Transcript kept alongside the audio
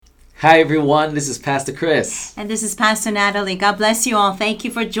Hi everyone, this is Pastor Chris. And this is Pastor Natalie. God bless you all. Thank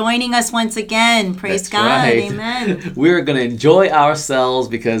you for joining us once again. Praise That's God. right. Amen. We're going to enjoy ourselves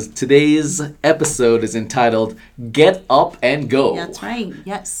because today's episode is entitled Get Up and Go. That's right.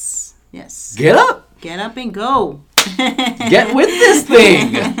 Yes. Yes. Get up. Get up and go. Get with this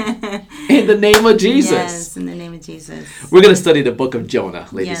thing. In the name of Jesus. Yes, in the name of Jesus. We're going to study the book of Jonah,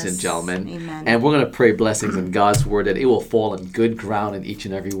 ladies and Yes. gentlemen. Amen. And we're going to pray blessings in God's word that it will fall on good ground in each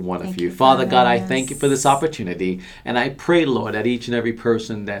and every one of Thank you. you, Father God, I yes. thank you for this opportunity. And I pray, Lord, that each and every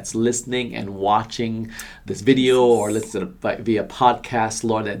person that's listening and watching this video or listening via podcast,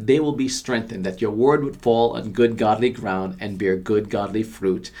 Lord, that they will be strengthened, that your word would fall on good godly ground and bear good godly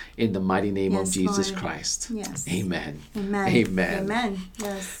fruit in the mighty name of Yes, Jesus Lord. Christ. Yes. Amen. Amen. Amen. Amen.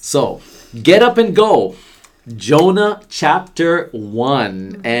 Yes. So, get up and go. Jonah chapter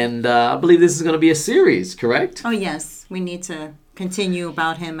 1. And I believe this is going to be a series, correct? Oh, yes. We need to continue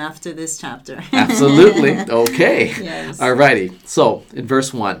about him after this chapter. Absolutely. Okay. Yes. Alrighty. So, in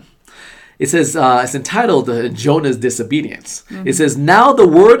verse 1, it says, it's entitled Jonah's Disobedience. It says, Now the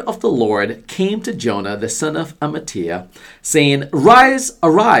word of the Lord came to Jonah, the son of Amittai, saying,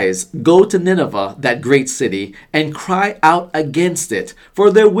 Arise, go to Nineveh, that great city, and cry out against it,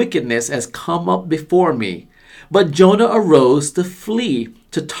 for their wickedness has come up before me. But Jonah arose to flee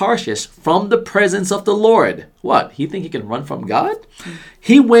to Tarshish from the presence of the Lord. What? He think he can run from God?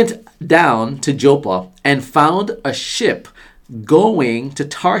 He went down to Joppa and found a ship going to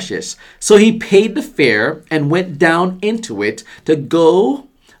Tarshish. So he paid the fare and went down into it to go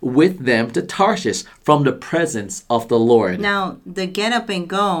with them to Tarshish from the presence of the Lord. Now, the get up and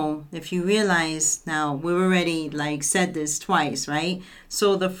go, if you realize now, we've already said this twice, right?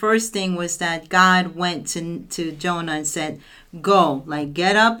 So the first thing was that God went to Jonah and said, go,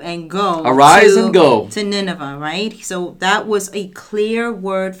 get up and go. Arise and go. To Nineveh, right? So that was a clear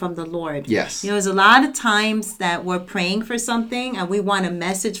word from the Lord. Yes. There's a lot of times that we're praying for something and we want a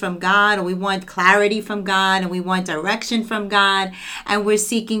message from God, or we want clarity from God, and we want direction from God, and we're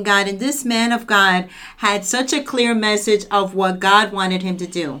seeking God. And this man of God had such a clear message of what God wanted him to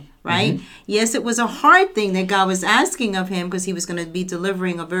do. Right? Mm-hmm. Yes, it was a hard thing that God was asking of him because he was going to be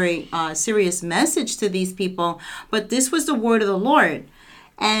delivering a very serious message to these people. But this was the word of the Lord.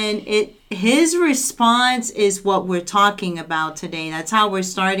 And his response is what we're talking about today. That's how we're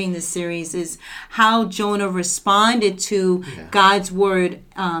starting this series, is how Jonah responded to God's word,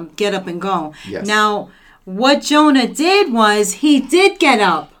 get up and go. Yes. Now, what Jonah did was he did get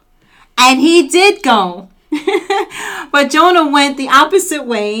up and he did go. But Jonah went the opposite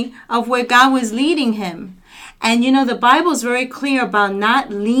way of where God was leading him. And the Bible is very clear about not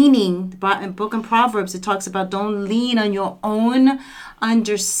leaning. In book of Proverbs, it talks about don't lean on your own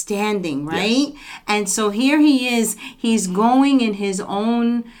understanding, right? Yes. And so here he's going in his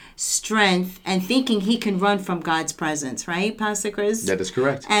own strength and thinking he can run from God's presence, right, Pastor Chris? That is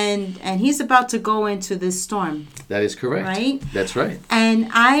correct. And he's about to go into this storm. That is correct. Right? That's right. And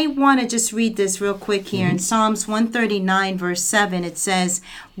I want to just read this real quick here. In Psalms 139, verse 7, it says,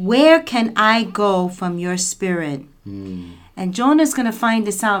 Where can I go from your spirit? And Jonah's going to find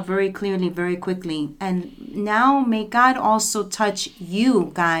this out very clearly, very quickly. And now may God also touch you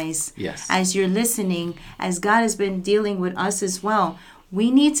guys as you're listening, as God has been dealing with us as well. We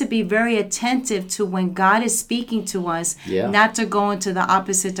need to be very attentive to when God is speaking to us, not to go into the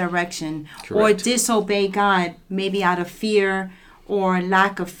opposite direction. Correct. Or disobey God, maybe out of fear or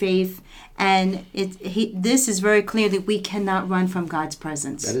lack of faith. And this is very clear that we cannot run from God's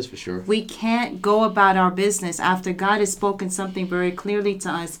presence. That is for sure. We can't go about our business after God has spoken something very clearly to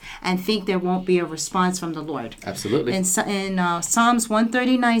us and think there won't be a response from the Lord. Absolutely. In Psalms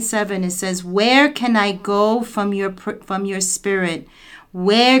 139:7, it says, Where can I go from your spirit?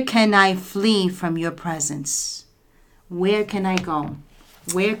 Where can I flee from your presence? Where can I go?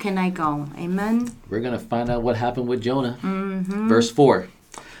 Where can I go? Amen? We're going to find out what happened with Jonah. Mm-hmm. Verse 4.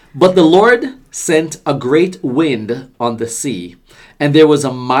 But the Lord sent a great wind on the sea, and there was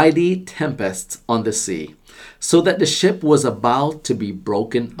a mighty tempest on the sea, so that the ship was about to be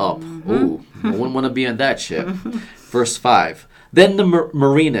broken up. Mm-hmm. Ooh, no one want to be on that ship. Verse 5. Then the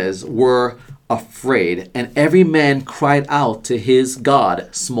mariners were afraid, and every man cried out to his God,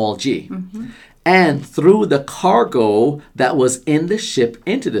 small g, and threw the cargo that was in the ship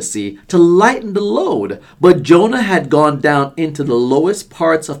into the sea to lighten the load. But Jonah had gone down into the lowest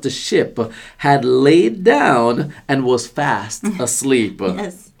parts of the ship, had laid down, and was fast asleep.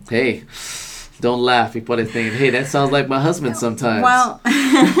 Yes. Hey, don't laugh. You're probably thinking, hey, that sounds like my husband sometimes. Well,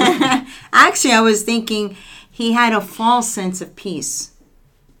 actually, I was thinking he had a false sense of peace,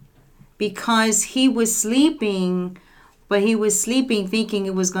 because he was sleeping but he was sleeping thinking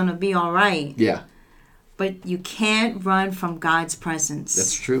it was going to be all right. Yeah. But you can't run from God's presence.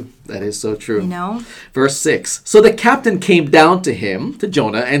 That's true. That is so true. You know? Verse 6. So the captain came down to him, to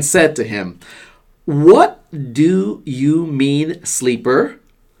Jonah, and said to him, "What do you mean, sleeper?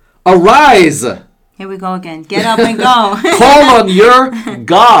 Arise! Here we go again. Get up and go." Call on your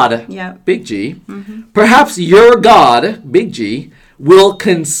God, Yep. big G. Perhaps your God, big G, will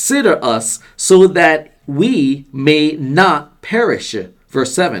consider us so that we may not perish.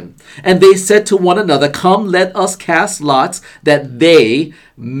 Verse 7. And they said to one another, "Come, let us cast lots, that they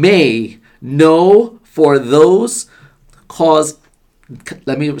may know for those cause."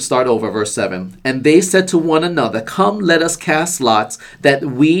 Let me start over, verse 7. And they said to one another, "Come, let us cast lots, that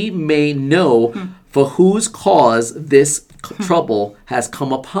we may know for whose cause this trouble has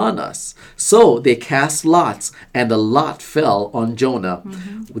come upon us." So they cast lots, and the lot fell on Jonah.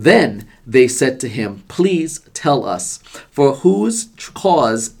 Then they said to him, "Please tell us, for whose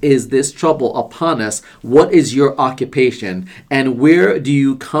cause is this trouble upon us? What is your occupation, and where do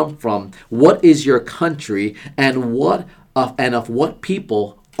you come from? What is your country, and of what people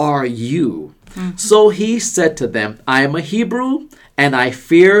are you?" So he said to them, "I am a Hebrew, and I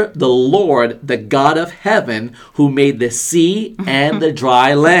fear the Lord, the God of heaven, who made the sea and the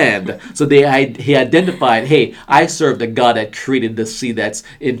dry land." So he identified, hey, I serve the God that created the sea that's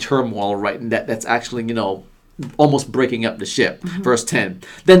in turmoil, right? And that's actually, almost breaking up the ship. Verse 10.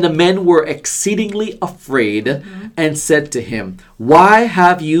 Then the men were exceedingly afraid and said to him, "Why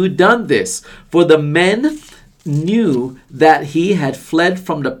have you done this?" For the men knew that he had fled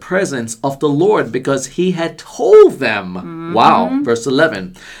from the presence of the Lord, because he had told them. Wow. Verse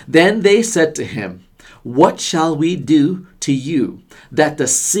 11. Then they said to him, "What shall we do to you, that the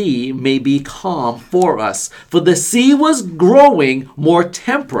sea may be calm for us?" For the sea was growing more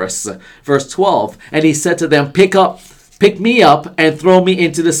tempestuous. Verse 12. And he said to them, Pick me up and throw me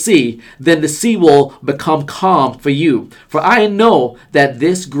into the sea. Then the sea will become calm for you. For I know that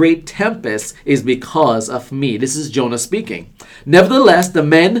this great tempest is because of me. This is Jonah speaking. Nevertheless, the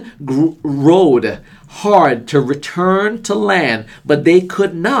men rowed hard to return to land, but they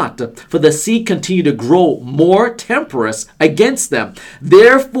could not, for the sea continued to grow more tempestuous against them.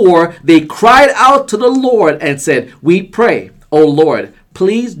 Therefore, they cried out to the Lord and said, "We pray, O Lord,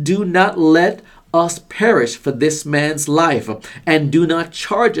 please do not let us perish for this man's life, and do not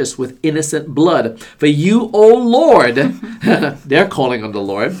charge us with innocent blood. For you, O Lord," they're calling on the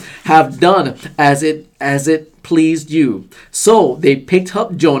Lord, "have done as it pleased you." So they picked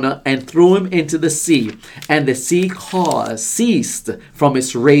up Jonah and threw him into the sea, and the sea ceased from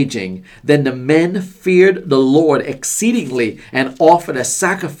its raging. Then the men feared the Lord exceedingly, and offered a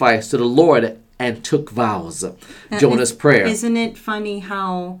sacrifice to the Lord, and took vows. Jonah's prayer. Isn't it funny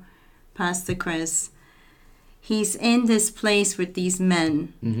how Pastor Chris, he's in this place with these men.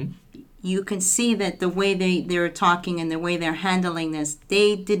 You can see that the way they're talking and the way they're handling this,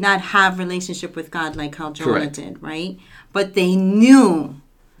 they did not have relationship with God like how Jonah Correct. did, right? But they knew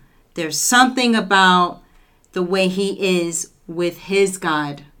there's something about the way he is with his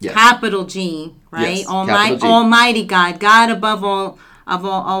God, Yes. capital G, right? Yes, capital G. Almighty God, God above all of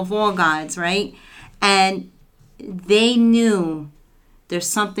all gods, right? And they knew there's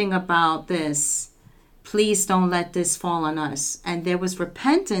something about this. Please don't let this fall on us. And there was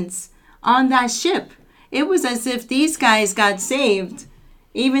repentance on that ship. It was as if these guys got saved.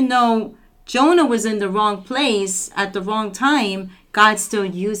 Even though Jonah was in the wrong place at the wrong time, God still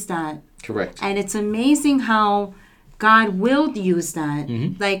used that. Correct. And it's amazing how God will use that.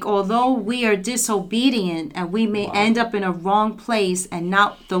 Like, although we are disobedient and we may end up in a wrong place and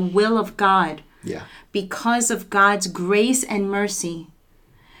not the will of God, Yeah. because of God's grace and mercy,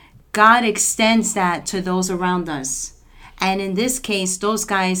 God extends that to those around us. And in this case, those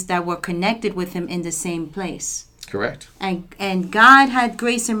guys that were connected with him in the same place. Correct. And God had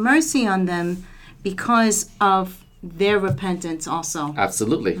grace and mercy on them because of their repentance also.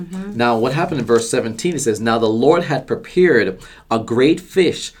 Absolutely. Now, what happened in verse 17? It says, "Now the Lord had prepared a great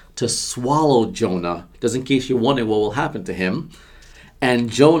fish to swallow Jonah." Just in case you're wondering what will happen to him. "And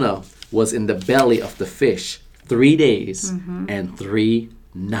Jonah was in the belly of the fish 3 days and 3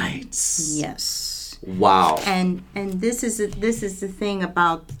 nights." Yes. Wow. And this is the thing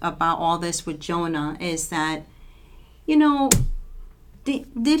about all this with Jonah, is that,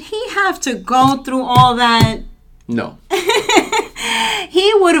 did he have to go through all that? No.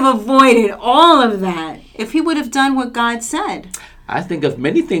 He would have avoided all of that if he would have done what God said. I think of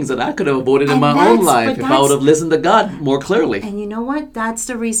many things that I could have avoided in And my own life if I would have listened to God more clearly. And you know what? That's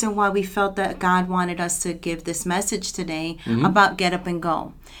the reason why we felt that God wanted us to give this message today about get up and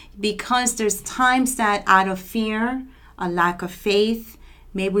go. Because there's times that out of fear a lack of faith.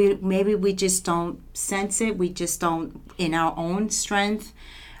 Maybe we just don't sense it. We just don't, in our own strength.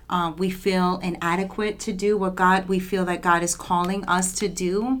 We feel inadequate to do what we feel that God is calling us to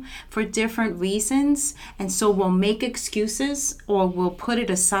do for different reasons. And so we'll make excuses or we'll put it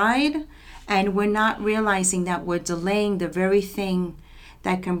aside, and we're not realizing that we're delaying the very thing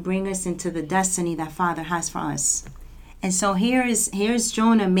that can bring us into the destiny that Father has for us. And so here's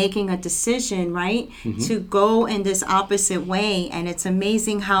Jonah making a decision, right, to go in this opposite way. And it's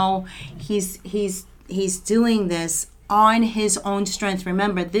amazing how he's doing this on his own strength.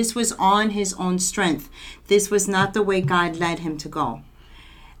 Remember, this was on his own strength. This was not the way God led him to go.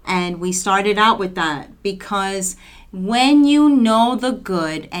 And we started out with that because when you know the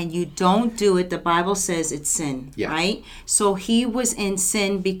good and you don't do it, the Bible says it's sin, right? So he was in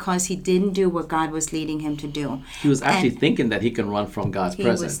sin because he didn't do what God was leading him to do. He was actually thinking that he can run from God's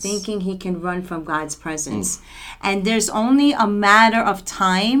presence. He was thinking he can run from God's presence. And there's only a matter of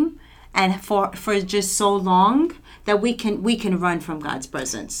time and for just so long that we can run from God's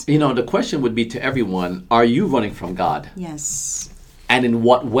presence. You know, the question would be to everyone, are you running from God? Yes. And in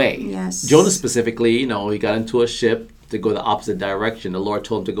what way? Yes. Jonah specifically, he got into a ship to go the opposite direction. The Lord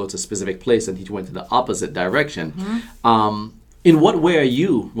told him to go to a specific place, and he went to the opposite direction. In what way are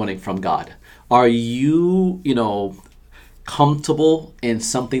you running from God? Are you, comfortable in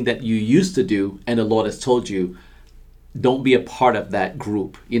something that you used to do, and the Lord has told you, don't be a part of that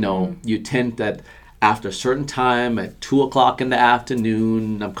group? You tend that after a certain time at 2:00 in the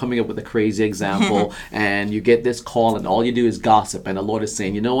afternoon, I'm coming up with a crazy example, and you get this call and all you do is gossip, and the Lord is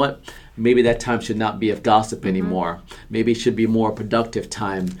saying, you know what? Maybe that time should not be of gossip anymore. Maybe it should be more productive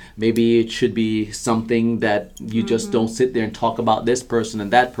time. Maybe it should be something that you just don't sit there and talk about this person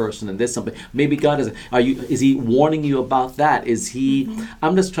and that person and this something. Maybe God is he warning you about that? Is he,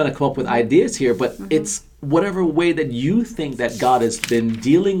 I'm just trying to come up with ideas here, but it's whatever way that you think that God has been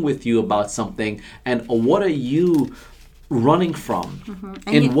dealing with you about something, and what are you running from?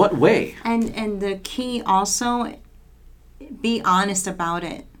 In what way? And the key also, be honest about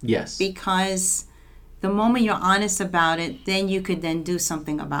it. Yes. Because the moment you're honest about it, then you could then do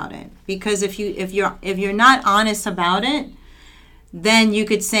something about it. Because if you're not honest about it, then you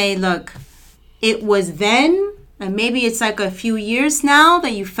could say, look, it was then, and maybe it's like a few years now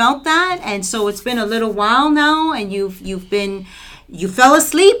that you felt that, and so it's been a little while now, and you fell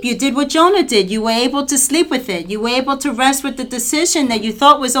asleep. You did what Jonah did. You were able to sleep with it. You were able to rest with the decision that you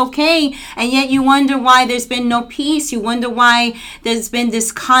thought was okay, and yet you wonder why there's been no peace. You wonder why there's been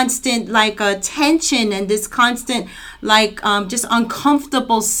this constant tension and this constant just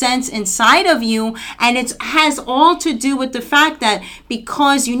uncomfortable sense inside of you. And it has all to do with the fact that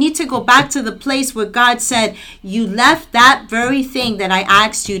because you need to go back to the place where God said you left that very thing that I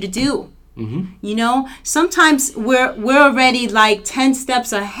asked you to do. Sometimes we're already 10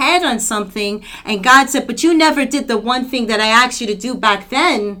 steps ahead on something, and God said, but you never did the one thing that I asked you to do back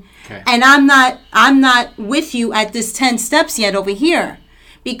then. Okay. And I'm not with you at this 10 steps yet over here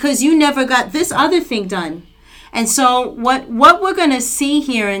because you never got this other thing done. And so what we're going to see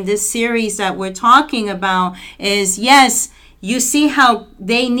here in this series that we're talking about is, yes, you see how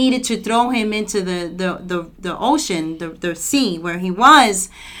they needed to throw him into the ocean, the sea where he was.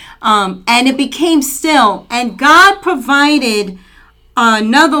 And it became still. And God provided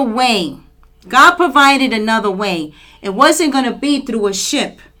another way. God provided another way. It wasn't going to be through a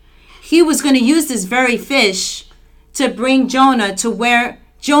ship. He was going to use this very fish to bring Jonah to where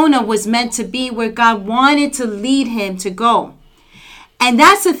Jonah was meant to be, where God wanted to lead him to go. And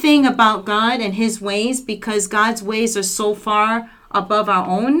that's the thing about God and his ways, because God's ways are so far above our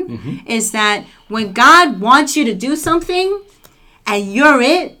own, is that when God wants you to do something and you're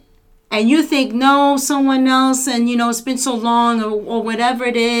it, and you think, no, someone else, and, it's been so long or whatever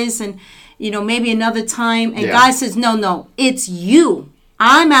it is, and, maybe another time. And God says, no, it's you.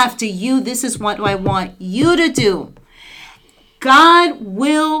 I'm after you. This is what I want you to do. God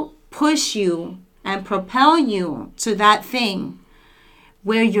will push you and propel you to that thing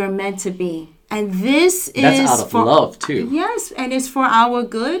where you're meant to be. And that's out of love, too. Yes, and it's for our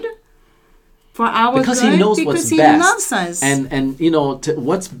good. Because he knows what's best. He loves us. And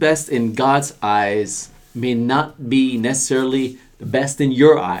what's best in God's eyes may not be necessarily best in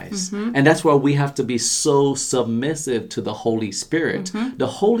your eyes. And that's why we have to be so submissive to the Holy Spirit. The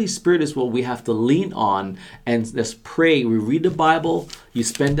Holy Spirit is what we have to lean on and just pray. We read the Bible, you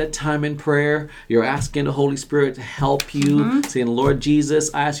spend that time in prayer, you're asking the Holy Spirit to help you, saying, Lord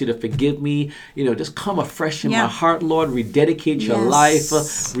Jesus, I ask you to forgive me. Just come afresh in my heart, Lord. Rededicate your life.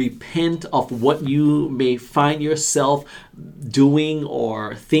 Repent of what you may find yourself doing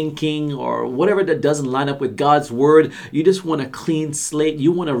or thinking or whatever that doesn't line up with God's word. You just want a clean slate.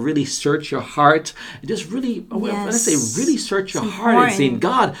 You want to really search your heart. Just really, when I say really search your heart and saying,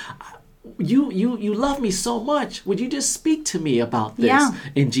 God, you love me so much. Would you just speak to me about this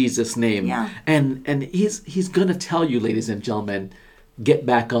in Jesus' name? And he's gonna tell you, ladies and gentlemen, get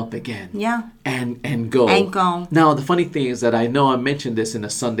back up again. And go. Now, the funny thing is that I know I mentioned this in a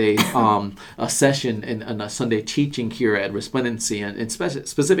Sunday a session in a Sunday teaching here at Resplendency, and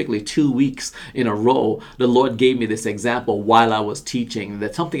specifically 2 weeks in a row, the Lord gave me this example while I was teaching.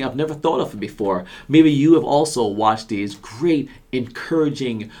 That's something I've never thought of before. Maybe you have also watched these great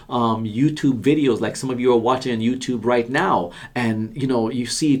encouraging YouTube videos like some of you are watching on YouTube right now, and you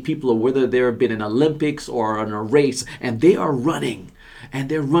see people, whether they've been in Olympics or in a race, and they are running. And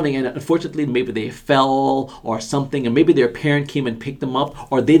they're running, and unfortunately, maybe they fell or something, and maybe their parent came and picked them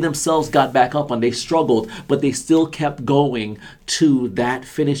up, or they themselves got back up and they struggled, but they still kept going to that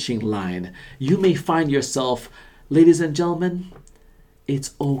finishing line. You may find yourself, ladies and gentlemen,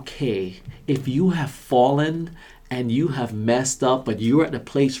 it's okay if you have fallen and you have messed up, but you're at a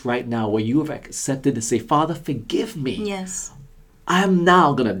place right now where you have accepted to say, Father, forgive me. Yes. I'm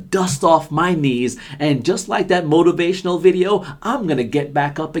now going to dust off my knees, and just like that motivational video, I'm going to get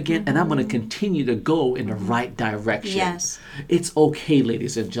back up again, and I'm going to continue to go in the right direction. Yes. It's okay,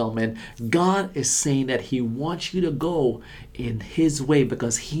 ladies and gentlemen. God is saying that he wants you to go in his way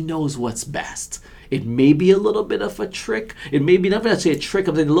because he knows what's best. It may be a little bit of a trick. It may be, not going to say a trick,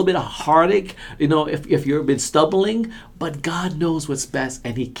 I'm saying a little bit of heartache, if you've been stumbling, but God knows what's best,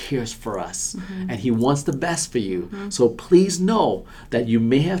 and he cares for us, and he wants the best for you. So please know that you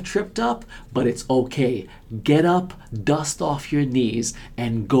may have tripped up, but it's okay. Get up, dust off your knees,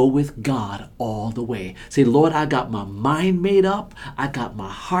 and go with God all the way. Say, Lord, I got my mind made up, I got my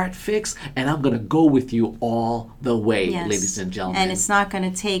heart fixed, and I'm going to go with you all the way, ladies and gentlemen. And it's not going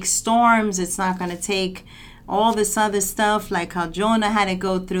to take storms. It's not going to take all this other stuff like how Jonah had to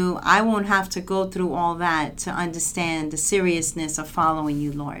go through. I won't have to go through all that to understand the seriousness of following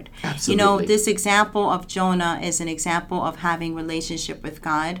you, Lord. Absolutely. This example of Jonah is an example of having relationship with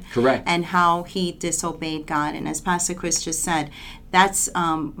God. Correct. And how he disobeyed God. And as Pastor Chris just said, that's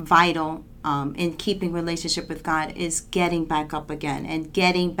vital in keeping relationship with God, is getting back up again and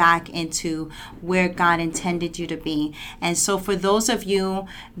getting back into where God intended you to be. And so for those of you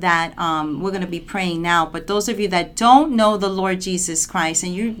that we're going to be praying now, but those of you that don't know the Lord Jesus Christ,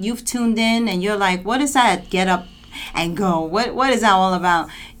 and you've tuned in and you're like, what is that? Get up and go. What is that all about?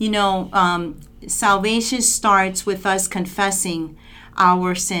 Salvation starts with us confessing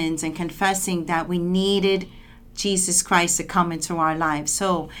our sins and confessing that we needed Jesus Christ to come into our lives.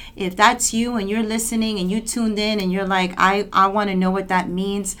 So if that's you and you're listening and you tuned in and you're like, I want to know what that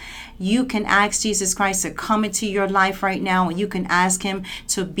means, you can ask Jesus Christ to come into your life right now, and you can ask him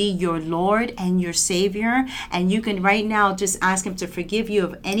to be your Lord and your Savior. And you can right now just ask him to forgive you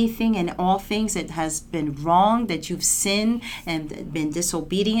of anything and all things that has been wrong, that you've sinned and been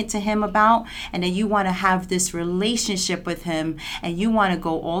disobedient to him about, and that you want to have this relationship with him, and you want to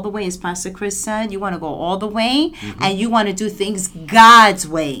go all the way, as Pastor Chris said, you want to go all the way, and you want to do things God's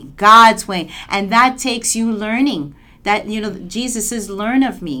way. And that takes you learning. That, Jesus says, learn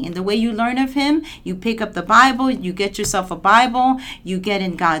of me. And the way you learn of him, you pick up the Bible, you get yourself a Bible, you get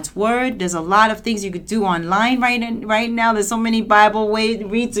in God's word. There's a lot of things you could do online right now. There's so many Bible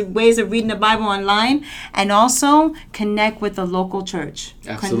ways of reading the Bible online. And also connect with the local church.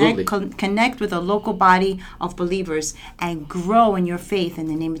 Absolutely. Connect with a local body of believers and grow in your faith in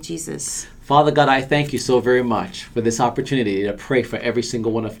the name of Jesus. Father God, I thank you so very much for this opportunity to pray for every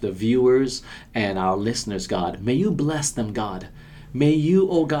single one of the viewers and our listeners, God. May you bless them, God. May you,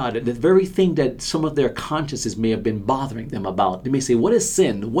 oh God, the very thing that some of their consciences may have been bothering them about. They may say, what is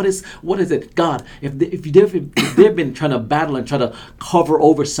sin? What is it? God, if they've been trying to battle and try to cover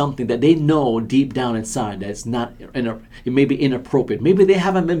over something that they know deep down inside that it's not, it may be inappropriate. Maybe they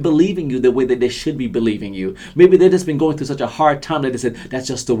haven't been believing you the way that they should be believing you. Maybe they've just been going through such a hard time that they said, that's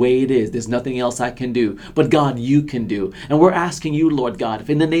just the way it is. There's nothing else I can do. But God, you can do. And we're asking you, Lord God,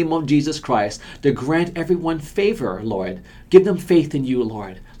 in the name of Jesus Christ, to grant everyone favor, Lord. Give them faith in you,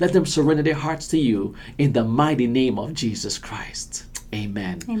 Lord. Let them surrender their hearts to you in the mighty name of Jesus Christ.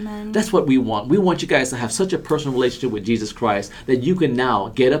 Amen. Amen. That's what we want. We want you guys to have such a personal relationship with Jesus Christ that you can now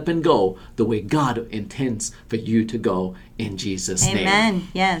get up and go the way God intends for you to go in Jesus' name. Amen.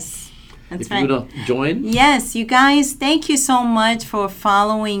 Yes. That's If right. you want to join, Yes, you guys, thank you so much for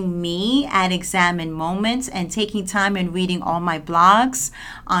following me at Examine Moments and taking time and reading all my blogs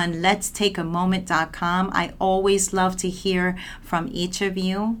on letstakeamoment.com. I always love to hear from each of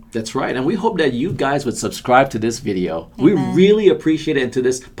you. that's right. And we hope that you guys would subscribe to this video. Amen. We really appreciate it, and to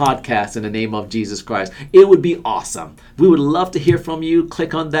this podcast in the name of Jesus Christ. It would be awesome. We would love to hear from you.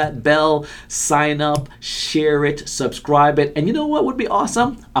 Click on that bell, sign up, share it, subscribe it. And you know what would be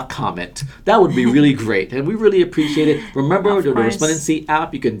awesome? A comment. That would be really great. And we really appreciate it. Remember, the course. Resplendency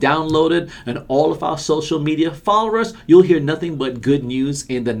app, you can download it, and all of our social media. Follow us. You'll hear nothing but good news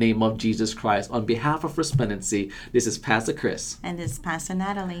in the name of Jesus Christ. On behalf of Resplendency, this is Pastor Chris. And this is Pastor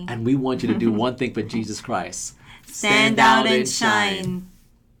Natalie. And we want you to do one thing for Jesus Christ. Stand out and shine.